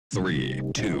3,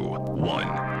 2,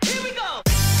 1. Here we go!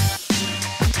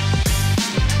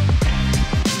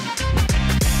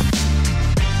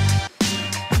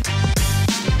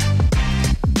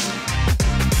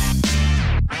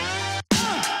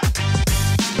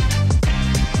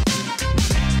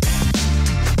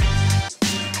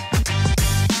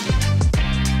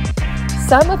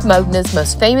 Some of Modena's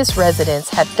most famous residents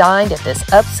have dined at this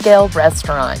upscale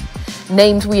restaurant.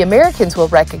 Names we Americans will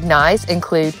recognize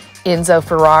include Enzo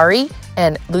Ferrari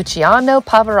and Luciano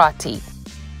Pavarotti.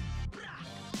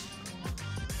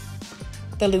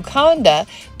 The Locanda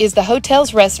is the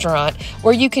hotel's restaurant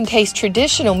where you can taste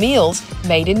traditional meals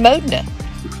made in Modena.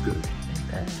 Looks good.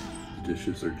 The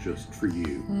dishes are just for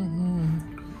you.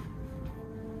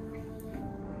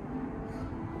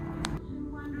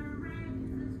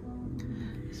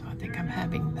 So I think I'm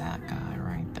having that guy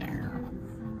right there.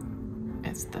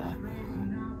 It's the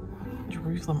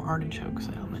Jerusalem artichoke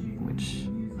salad, which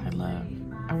I love.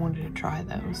 I wanted to try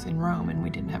those in Rome and we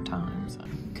didn't have time, so.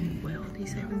 Good, well, do you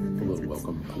say within A little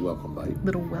welcome bite.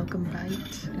 Little welcome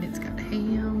bite, and it's got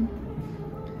ham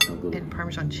and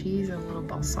Parmesan cheese and a little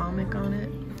balsamic on it,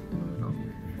 and a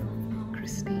little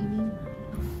crostini.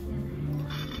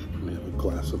 We have a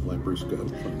glass of Lambrusco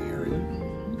from the area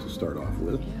to start off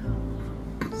with.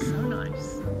 Yeah, so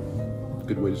nice.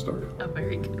 Good way to start. A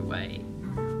very good way.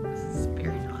 This is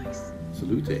very nice.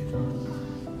 Salute. Let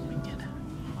me get it.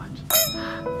 Watch.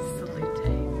 Salute.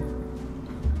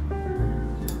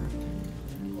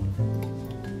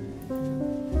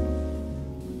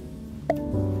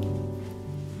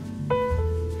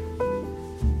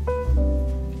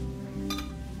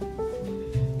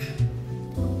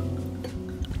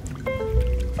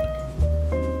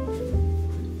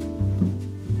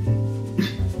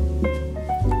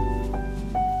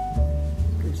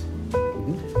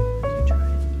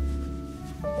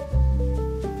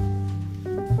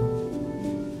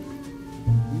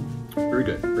 Very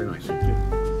good. Very nice. Thank you.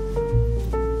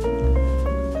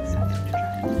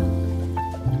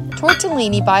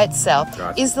 Tortellini by itself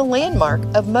is the landmark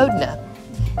of Modena.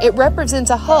 It represents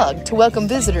a hug to welcome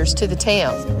visitors to the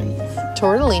town.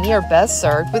 Tortellini are best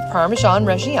served with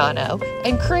Parmigiano-Reggiano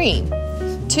and cream,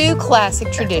 two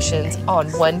classic traditions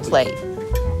on one plate.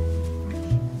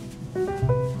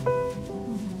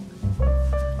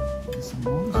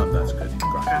 That's good.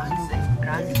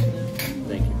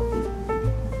 Thank you.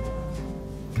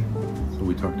 So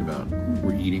we talked about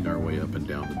we're eating our way up and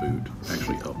down the boot,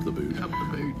 actually up the boot.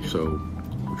 So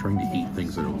we're trying to eat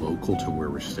things that are local to where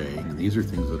we're staying. And these are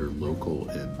things that are local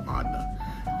in Modena.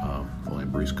 The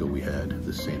Lambrusco we had,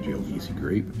 the Sangiovese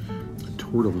grape.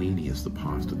 Tortellini is the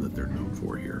pasta that they're known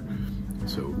for here.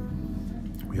 So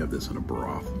we have this in a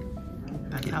broth.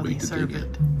 That's Can't how wait they to serve dig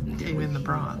it, in. too, in the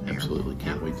broth. Here. Absolutely,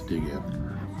 can't wait to dig in.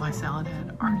 My salad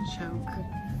had artichoke,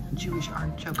 Jewish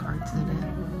artichoke hearts in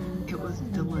it. It was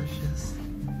delicious.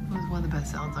 It was one of the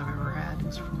best salads I've ever had. It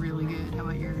was really good. How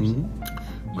about yours?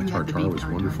 My tartare was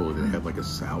wonderful. They had like a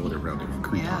salad around it with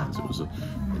croutons. It was an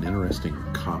interesting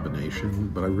combination,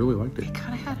 but I really liked it. It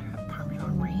kind of had a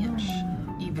Parmesan ranch,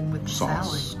 even with the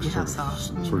Sauce, salad. Yeah,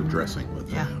 sauce. Sort of dressing with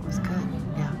it. Yeah, it was good.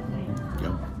 Yeah.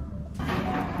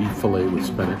 Yep. Beef fillet with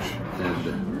spinach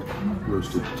and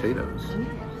roasted potatoes.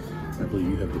 I believe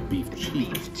you have the beef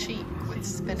cheek. Beef cheek with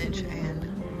spinach and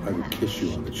I would kiss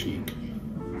you on the cheek.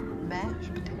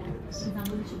 mashed potatoes.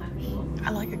 I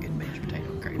like a good mashed potato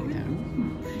with gravy though.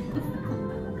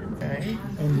 Okay.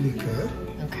 And liqueur.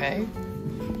 Okay.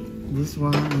 This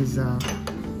one is a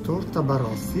torta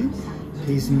barossi.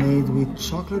 It's made with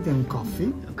chocolate and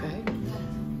coffee. Okay.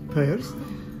 Pears,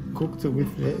 cooked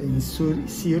with in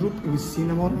syrup with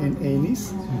cinnamon and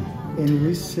anise, and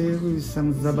we serve with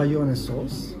some zabaione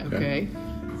sauce. Okay.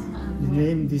 The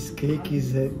name of this cake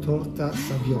is Tortu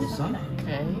Sabbiosa.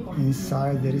 Okay.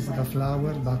 Inside there is the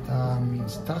flour, but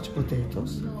starch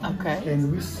potatoes. Okay.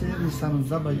 And we serve with some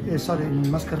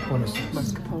mascarpone sauce.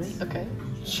 Mascarpone. Okay.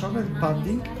 Chocolate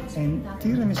pudding and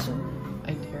tiramisu.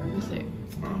 A tiramisu.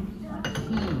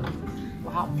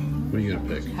 Wow. What are you gonna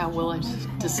pick? How will I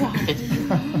decide?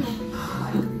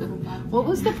 What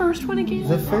was the first one again?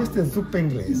 The first is zuppa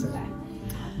inglese.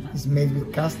 It's made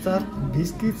with custard,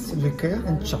 biscuits, liqueur,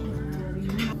 and chocolate.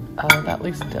 Oh, that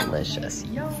looks delicious.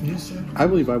 I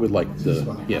believe I would like the,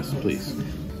 yes, please.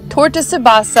 Tortu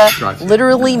Sabbiosa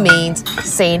literally means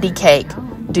sandy cake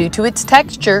due to its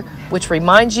texture, which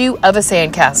reminds you of a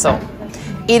sandcastle.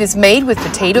 It is made with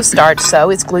potato starch, so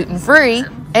it's gluten-free,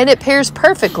 and it pairs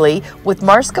perfectly with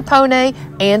mascarpone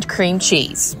and cream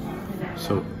cheese.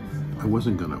 So I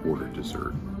wasn't gonna order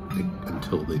dessert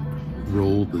until they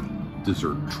rolled the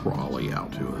dessert trolley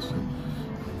out to us. And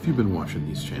if you've been watching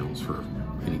these channels for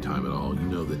anytime at all. You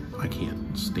know that I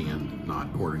can't stand not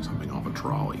ordering something off a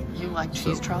trolley. You like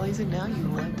cheese trolleys, and now you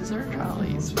love dessert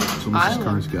trolleys. So Mrs.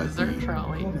 Karnes got dessert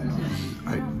trolley.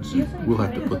 We'll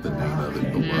have to put the name of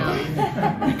it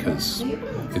below because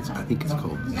I think it's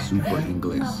called Super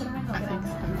Ingles. I think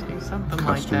so too, something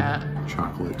Custard, like that.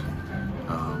 chocolate,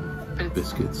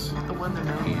 biscuits, The one they're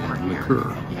known for and here.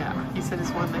 liqueur. Yeah, he said it's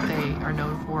one that they are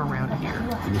known for around here.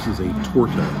 And this is a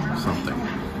torta something.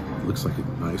 It looks like a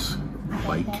nice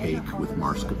light cake with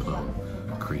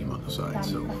mascarpone cream on the side.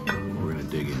 So we're gonna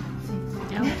dig in.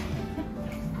 Yeah.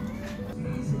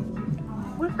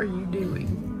 What are you doing?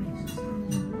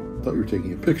 I thought you were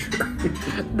taking a picture.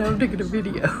 No, I'm taking a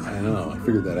video. I know. I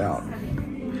figured that out.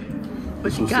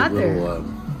 What you got there?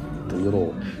 The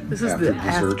little. This is the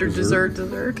after dessert.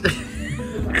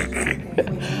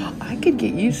 I could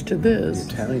get used to this.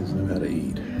 The Italians know how to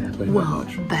eat. I'll tell you Well,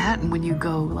 that much. that and when you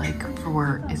go like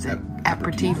for, is it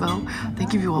aperitivo? They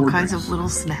give you all kinds of little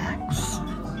snacks.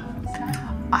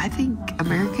 I think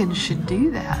Americans should do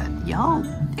that. Y'all,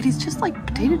 it is just like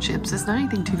potato chips. It's not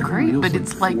anything too great, but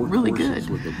it's like really good.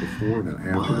 With a before and an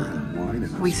after and wine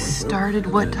and We started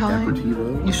what time?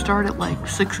 aperitivo. You start at like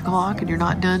 6 o'clock and you're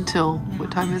not done till, what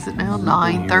time is it now?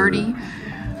 9:30?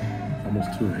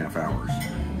 Almost 2.5 hours.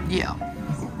 Yeah.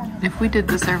 If we did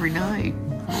this every night,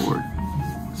 Lord,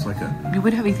 It's like a. you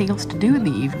wouldn't have anything else to do in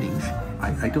the evenings.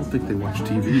 I don't think they watch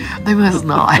TV. They must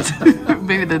not.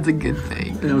 Maybe that's a good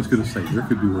thing. I was going to say there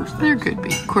could be worse things. There could be.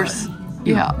 Of course,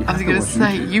 yeah. You I was have to going to watch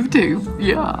say YouTube. YouTube.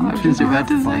 Yeah, I was just You about have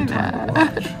to say find time to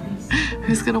that. watch.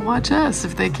 Who's going to watch us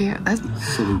if they can't?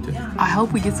 Salute. I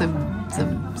hope we get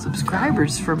some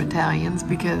subscribers from Italians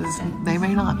because they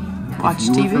may not watch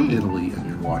If you are from TV. Italy and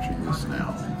you're watching this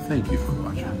now, thank you for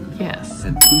watching. Yes.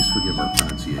 And please forgive our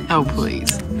pronunciation. Oh,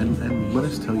 please. And let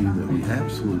us tell you that we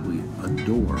absolutely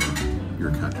adore your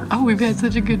country. Oh, we've had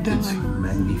such a good It's time.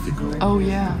 magnifico. Oh,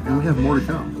 yeah. And we have more to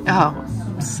come.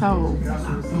 Oh, so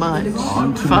much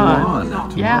On to fun.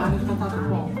 Milan. Yeah.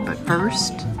 But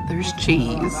first, there's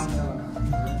cheese.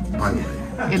 By the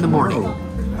way, In the morning.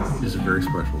 tomorrow is a very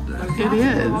special day. It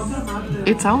is.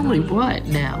 It's only what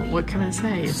now? What can I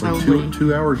say? It's Like only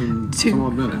 2 hours and some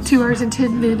odd minutes. 2 hours and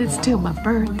 10 minutes till my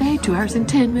birthday. 2 hours and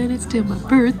 10 minutes till my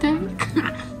birthday.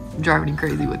 I'm driving you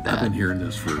crazy with I've that. been hearing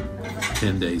this for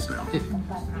 10 days now.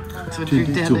 That's what you're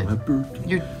 10 days dead till my at. birthday.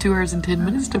 You're 2 hours and 10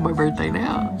 minutes till my birthday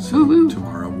now. So Woo-woo.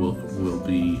 tomorrow will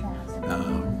be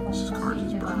Mrs.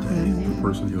 Karnes' birthday. The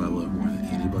person who I love more than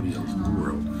anybody else in the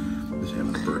world is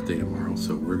having a birthday tomorrow.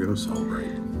 So we're going to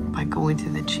celebrate. By going to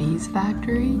the cheese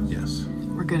factory, Yes.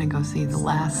 we're gonna go see the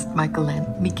last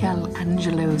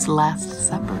Michelangelo's Last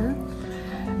Supper,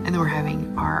 and then we're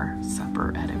having our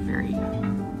supper at a very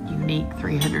unique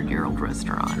 300-year-old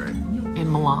restaurant Right.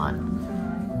 in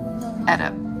Milan at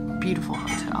a beautiful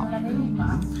hotel.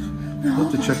 I'll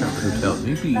have to check out the hotel.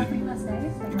 Maybe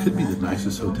it could be the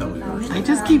nicest hotel we've ever They seen.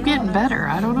 just keep getting better.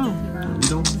 I don't know.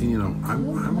 We don't,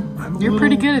 I'm You're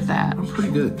pretty good at that. I'm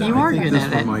pretty good at that. You are I think good this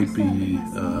at one it. might be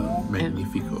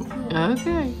magnifico.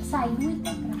 Okay. Salute.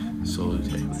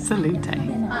 Salute.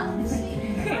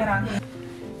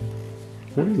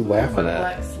 What are you laughing at?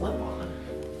 Black slip on.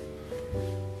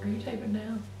 Are you taping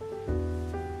now?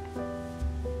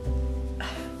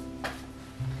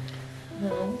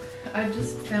 No. I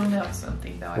just found out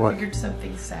something though. What? I figured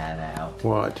something sad out.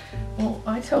 What? Well,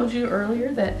 I told you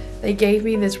earlier that they gave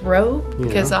me this robe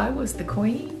because Yeah. I was the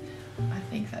queen. I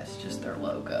think that's just their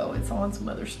logo. It's on some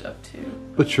other stuff too.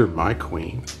 But you're my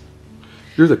queen.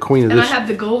 You're the queen of And I this. have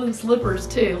the golden slippers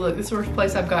too. Look, this is the first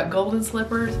place I've got golden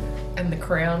slippers and the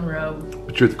crown robe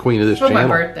But you're the queen of this for channel.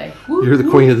 my birthday. You're the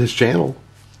queen of this channel.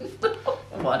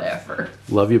 Whatever.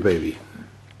 Love you, baby.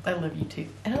 I love you too.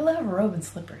 And I love a robe and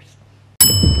slippers.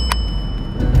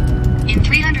 In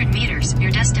 300 meters,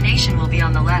 your destination will be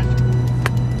on the left.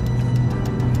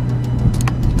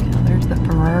 There's the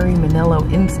Ferrari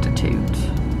Manello Institute.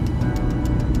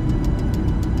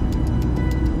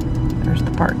 There's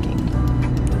the parking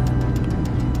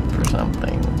for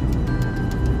something.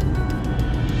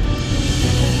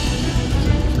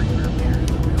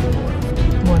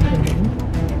 100.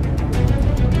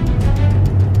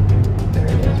 There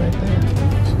it is right there.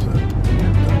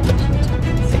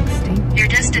 60. Your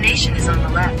destination is on the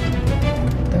left.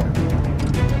 There.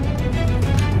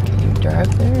 Can you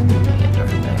drive there? You can't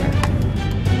drive there.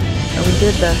 Oh, we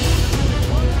did the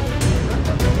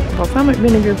balsamic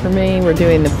vinegar for me. We're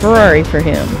doing the Ferrari for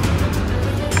him.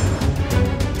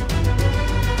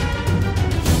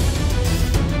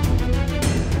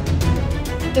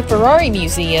 The Ferrari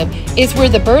Museum is where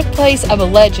the birthplace of a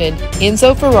legend,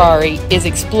 Enzo Ferrari, is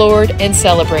explored and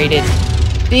celebrated.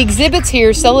 The exhibits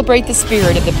here celebrate the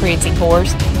spirit of the Prancing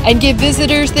Horse and give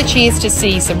visitors the chance to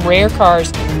see some rare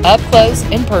cars up close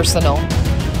and personal.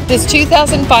 This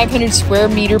 2,500 square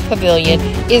meter pavilion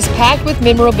is packed with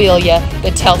memorabilia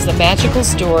that tells the magical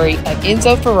story of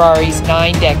Enzo Ferrari's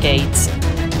 9 decades.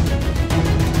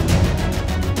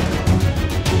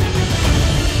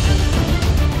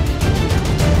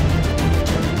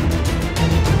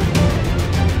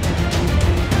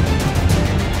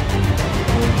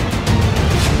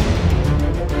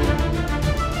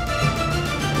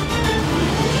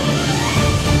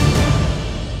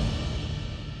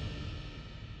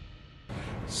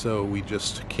 So we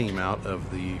just came out of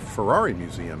the Ferrari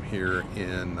Museum here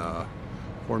in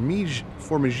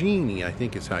Parmigiano, I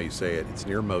think is how you say it. It's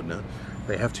near Modena.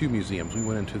 They have 2 museums. We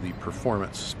went into the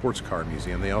Performance Sports Car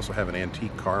Museum. They also have an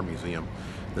antique car museum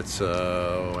that's,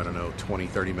 I don't know, 20,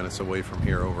 30 minutes away from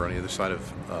here over on the other side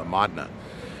of Modena.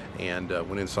 And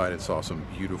went inside and saw some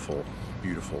beautiful,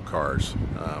 beautiful cars.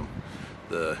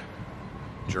 The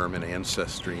German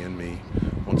ancestry in me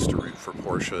wants to root for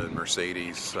Porsche and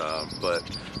Mercedes, but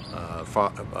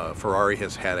Ferrari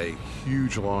has had a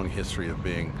huge, long history of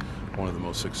being one of the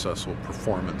most successful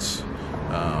performance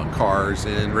cars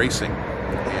in racing,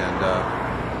 and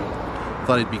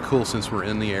thought it'd be cool, since we're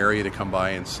in the area, to come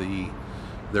by and see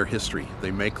their history.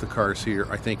 They make the cars here.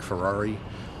 I think Ferrari,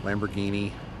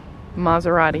 Lamborghini,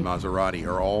 Maserati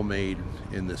are all made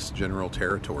in this general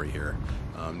territory here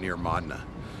near Modena.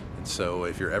 And so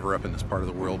if you're ever up in this part of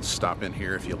the world, stop in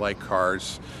here. If you like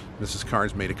cars, Mrs.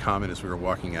 Karnes made a comment as we were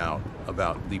walking out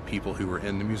about the people who were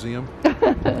in the museum.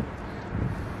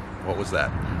 What was that?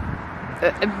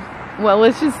 Well,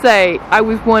 let's just say I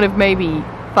was one of maybe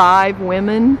 5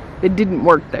 women that didn't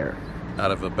work there.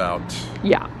 Out of about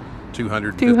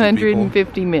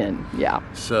 250 men, yeah.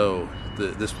 So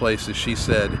this place, as she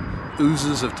said,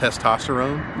 oozes of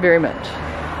testosterone. Very much.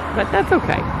 But that's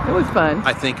okay. It was fun.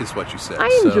 I think is what you said. I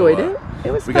enjoyed it.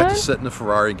 It was fun. We got to sit in the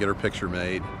Ferrari and get our picture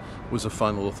made. It was a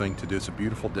fun little thing to do. It's a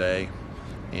beautiful day.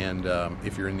 And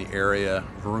if you're in the area,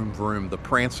 vroom vroom, the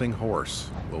Prancing Horse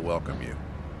will welcome you.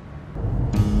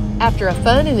 After a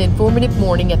fun and informative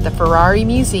morning at the Ferrari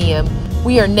Museum,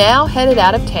 we are now headed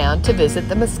out of town to visit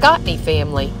the Mascotney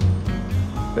family.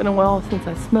 It's been a while since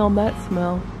I smelled that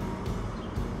smell.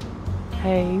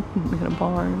 Hay in a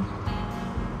barn.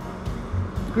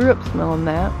 Grew up smelling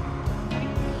that.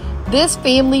 This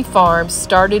family farm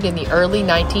started in the early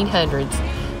 1900s.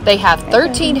 They have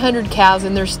 1,300 cows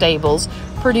in their stables,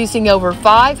 producing over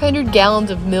 500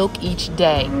 gallons of milk each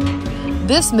day.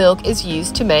 This milk is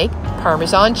used to make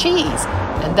Parmesan cheese,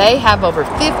 and they have over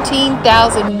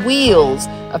 15,000 wheels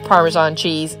of Parmesan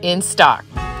cheese in stock.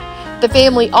 The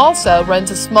family also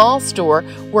runs a small store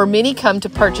where many come to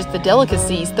purchase the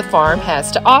delicacies the farm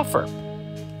has to offer.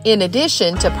 In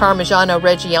addition to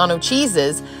Parmigiano-Reggiano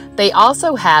cheeses, they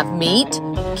also have meat,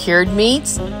 cured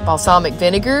meats, balsamic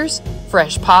vinegars,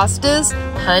 fresh pastas,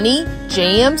 honey,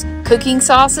 jams, cooking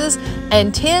sauces,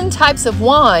 and 10 types of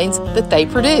wines that they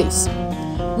produce.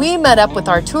 We met up with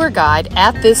our tour guide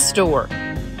at this store.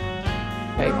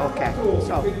 Okay.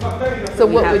 So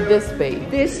what would this be?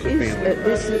 This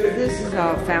is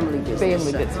our family business.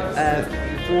 Family business.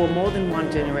 For more than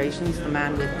one generation, the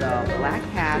man with the black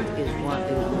hat is one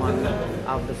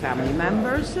of the family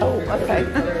members. Oh, okay.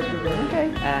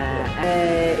 Okay.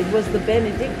 It was the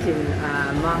Benedictine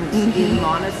monks in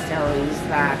monasteries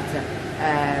that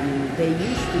they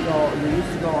used to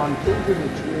go on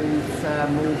pilgrimages,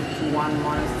 move to one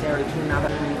monastery to another.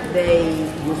 They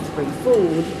used to bring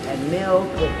food and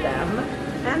milk with them,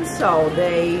 and so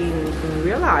they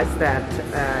realized that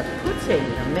putting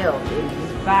the milk in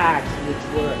these bags, which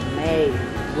were made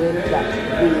with the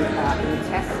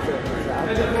intestines of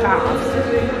the calves,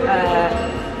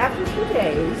 after 2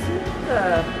 days,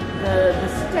 the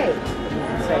state,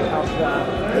 say, of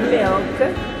the milk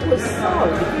was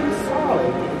solid, became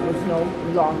solid. It was no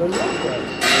longer liquid.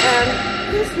 And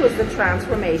this was the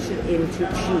transformation into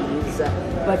cheese.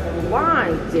 But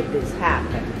why did this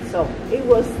happen? So it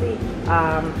was these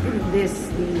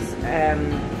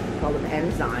call them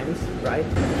enzymes, right?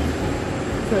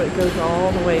 So it goes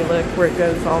all the way, look where it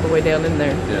goes all the way down in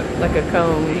there, like a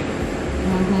cone.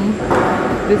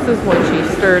 This is when she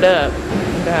stirred up.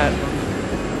 That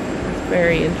it's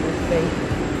very interesting.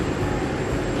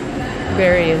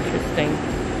 Very interesting.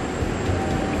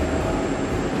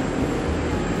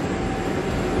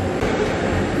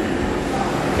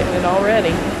 Getting it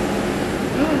already.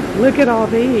 Look at all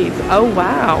these. Oh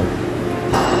wow.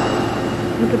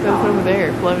 Look at those over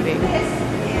there floating.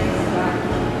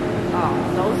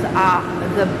 Those are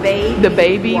the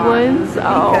baby ones.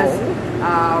 Oh. Because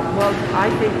Well, I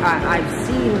think I've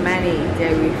seen many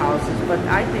dairy houses, but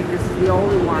I think this is the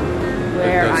only one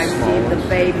where I've seen the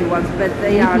baby ones, but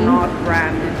they are not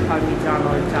branded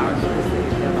Parmigiano-Reggiano because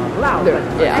they're not allowed. But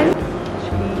cheese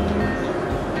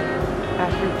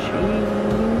after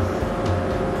cheese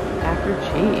after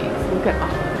cheese. Look at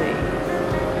all of these.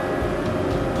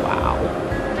 Wow.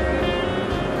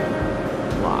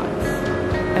 Lots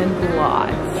and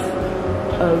lots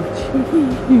of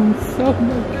cheese. So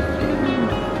much cheese.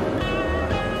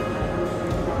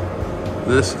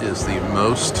 This is the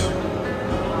most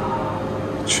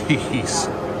cheese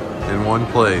in one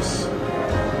place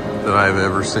that I've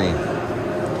ever seen.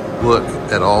 Look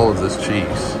at all of this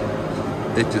cheese.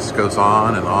 It just goes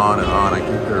on and on and on. I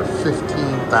think there are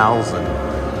 15,000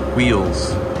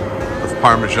 wheels of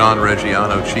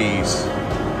Parmigiano-Reggiano cheese.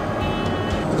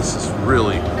 This is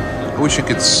really, I wish you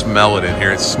could smell it in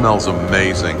here. It smells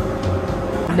amazing.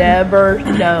 Never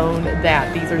known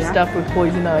that. These are stuffed with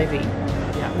poison ivy.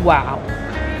 Wow.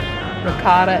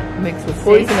 Ricotta mixed with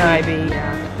poison ivy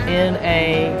in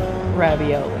a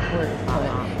ravioli. Where is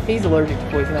Clint? He's allergic to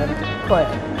poison ivy. Clint.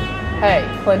 Hey,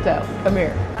 Clinto, come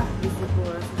here.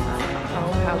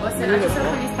 Oh, how beautiful.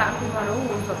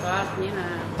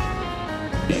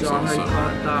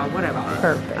 Whatever.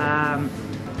 Perfect.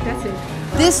 That's it.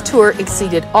 This tour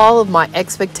exceeded all of my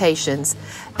expectations.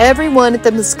 Everyone at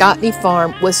the Moscotney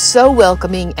farm was so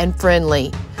welcoming and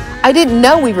friendly. I didn't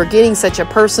know we were getting such a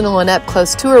personal and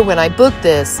up-close tour when I booked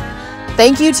this.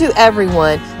 Thank you to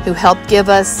everyone who helped give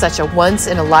us such a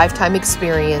once-in-a-lifetime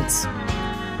experience.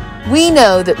 We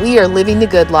know that we are living the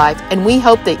good life, and we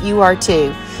hope that you are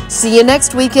too. See you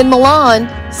next week in Milan.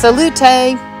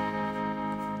 Salute!